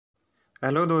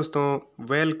Hello दोस्तों,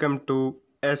 welcome to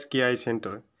SKI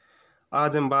centre.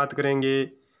 आज हम बात करेंगे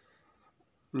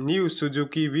new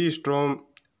Suzuki we storm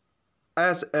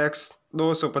SX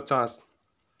 250।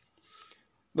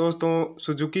 दोस्तों,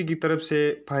 सुजुकी की तरफ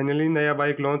से फाइनली नया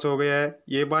बाइक लॉन्च हो गया है।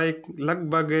 ये बाइक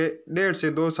लगभग 1.5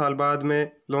 से 2 साल बाद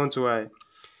में लॉन्च हुआ है।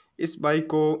 इस बाइक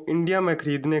को इंडिया में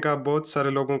ख़रीदने का बहुत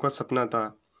सारे लोगों का सपना था।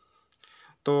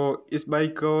 तो इस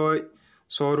बाइक को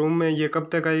शोरूम में ये कब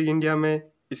तक आएगी इंडिया में,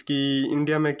 इसकी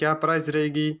इंडिया में क्या प्राइस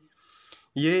रहेगी,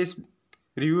 ये इस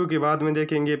रिव्यू के बाद में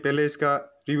देखेंगे। पहले इसका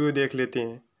रिव्यू देख लेते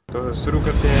हैं, तो शुरू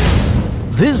करते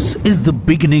हैं। This is the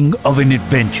beginning of an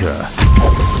adventure.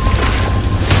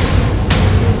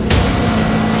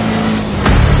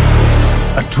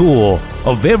 A tour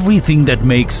of everything that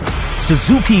makes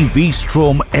Suzuki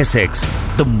V-Strom SX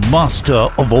the master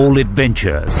of all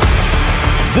adventures.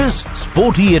 This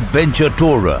sporty adventure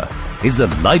tourer is a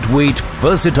lightweight,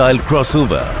 versatile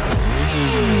crossover.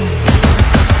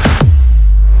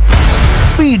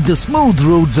 Be it the smooth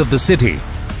roads of the city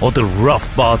or the rough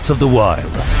paths of the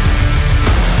wild.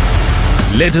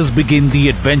 Let us begin the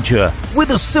adventure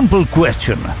with a simple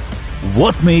question.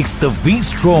 What makes the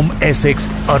V-Strom SX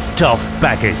a tough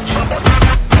package?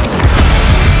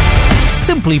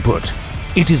 Simply put,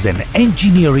 it is an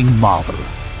engineering marvel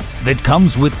that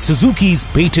comes with Suzuki's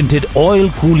patented oil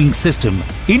cooling system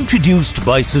introduced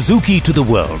by Suzuki to the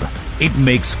world. It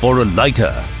makes for a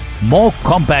lighter, more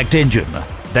compact engine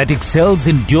that excels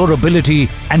in durability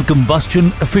and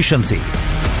combustion efficiency.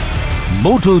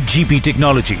 MotoGP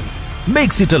technology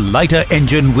makes it a lighter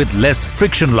engine with less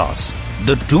friction loss.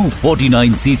 The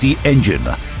 249cc engine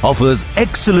offers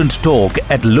excellent torque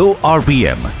at low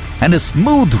RPM, and a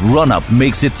smooth run-up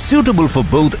makes it suitable for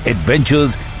both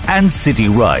adventures and city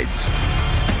rides.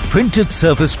 Printed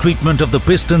surface treatment of the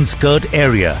piston skirt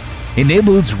area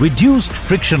enables reduced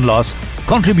friction loss,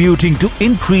 contributing to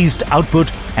increased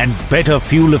output and better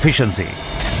fuel efficiency.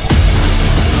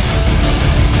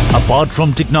 Apart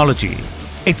from technology,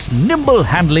 its nimble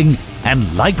handling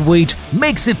and lightweight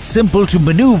makes it simple to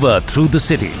maneuver through the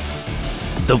city.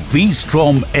 The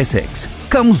V-Strom SX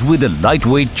comes with a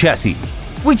lightweight chassis,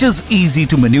 which is easy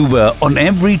to maneuver on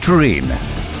every terrain,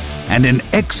 and an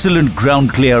excellent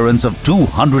ground clearance of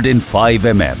 205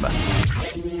 mm.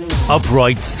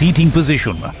 Upright seating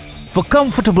position for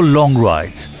comfortable long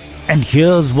rides. And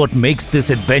here's what makes this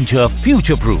adventure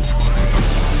future-proof.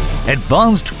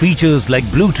 Advanced features like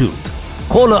Bluetooth,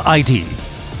 caller ID,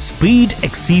 speed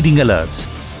exceeding alerts,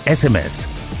 SMS,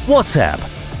 WhatsApp,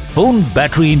 phone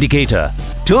battery indicator,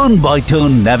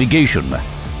 turn-by-turn navigation,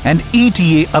 and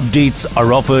ETA updates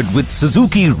are offered with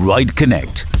Suzuki Ride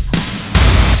Connect.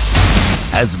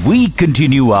 As we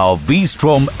continue our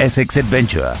V-Strom SX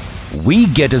adventure, we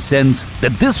get a sense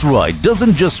that this ride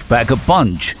doesn't just pack a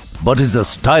punch, but is a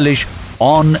stylish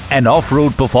on- and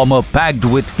off-road performer packed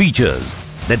with features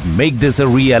that make this a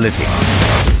reality.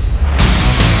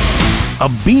 A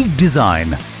bead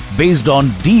design based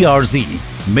on DRZ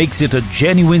makes it a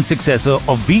genuine successor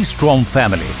of V-Strom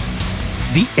family.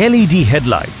 The LED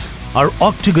headlights are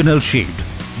octagonal shaped,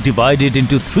 divided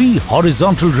into 3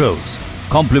 horizontal rows,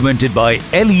 complemented by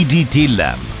LED tail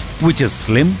lamp, which is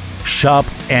slim, sharp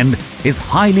and is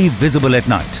highly visible at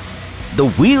night. The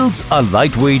wheels are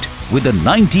lightweight with a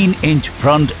 19-inch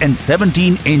front and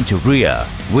 17-inch rear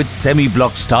with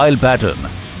semi-block style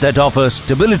pattern that offers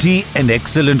stability and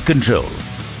excellent control.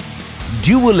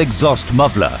 Dual exhaust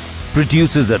muffler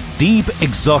produces a deep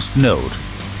exhaust note,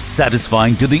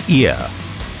 satisfying to the ear.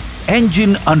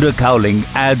 Engine undercowling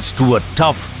adds to a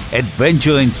tough,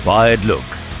 adventure-inspired look.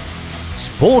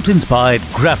 Sport-inspired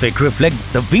graphic reflect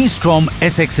the V-Strom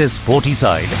SX's sporty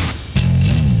side.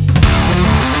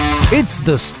 It's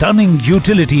the stunning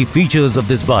utility features of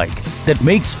this bike that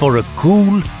makes for a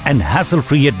cool and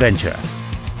hassle-free adventure.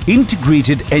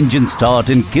 Integrated engine start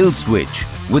and kill switch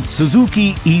with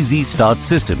Suzuki Easy Start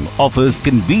system offers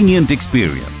convenient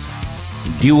experience.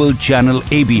 Dual channel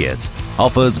ABS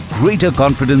offers greater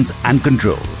confidence and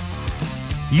control.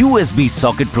 USB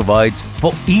socket provides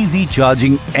for easy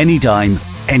charging anytime,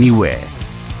 anywhere.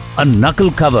 A knuckle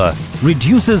cover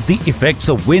reduces the effects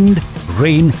of wind,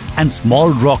 rain and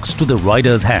small rocks to the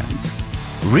rider's hands.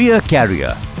 Rear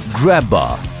carrier, grab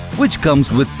bar, which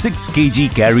comes with 6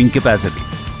 kg carrying capacity.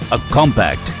 A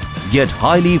compact yet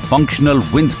highly functional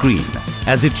windscreen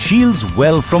as it shields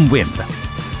well from wind.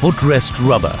 Footrest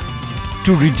rubber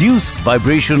to reduce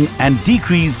vibration and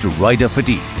decreased rider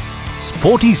fatigue.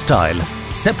 Sporty style,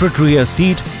 separate rear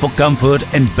seat for comfort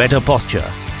and better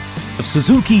posture.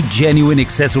 Suzuki genuine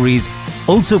accessories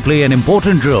also play an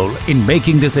important role in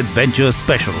making this adventure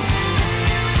special.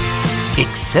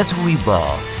 Accessory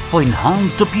bar for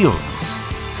enhanced appearance.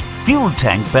 Fuel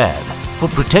tank pad for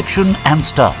protection and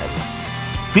style.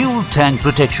 Fuel tank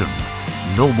protection.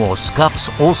 No more scuffs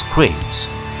or scrapes.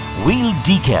 Wheel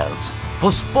decals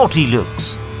for sporty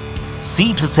looks.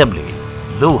 Seat assembly.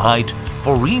 Low height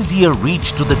for easier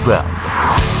reach to the ground.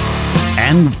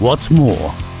 And what's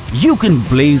more, you can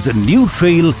blaze a new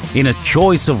trail in a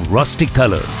choice of rustic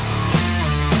colors.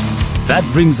 That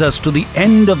brings us to the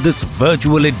end of this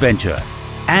virtual adventure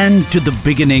and to the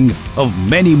beginning of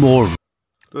many more.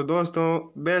 तो दोस्तों,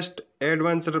 best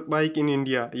adventure bike in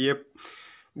India, ये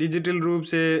digital रूप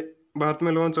से भारत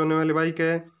में launch होने वाली bike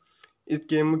है।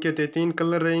 इसके मुख्यतः 3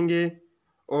 कलर रहेंगे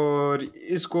और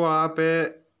इसको आप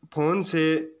फ़ोन से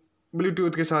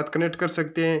ब्लूटूथ के साथ कनेक्ट कर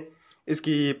सकते हैं।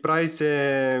 इसकी प्राइस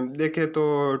देखें तो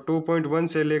 2.1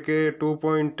 से लेके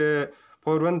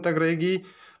 2.41 तक रहेगी।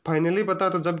 फाइनली पता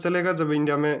तो जब चलेगा जब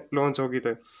इंडिया में लॉन्च होगी।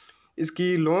 तो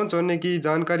इसकी लॉन्च होने की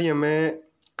जानकारी हमें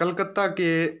कलकत्ता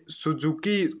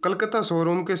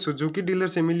शोरूम के सुजुकी डीलर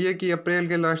से मिली है कि अप्रैल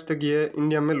के लास्ट तक ये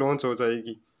इंडिया में लॉन्च हो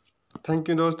जाएगी। थैंक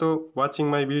यू दोस्तों, वॉचिंग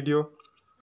माय वीडियो।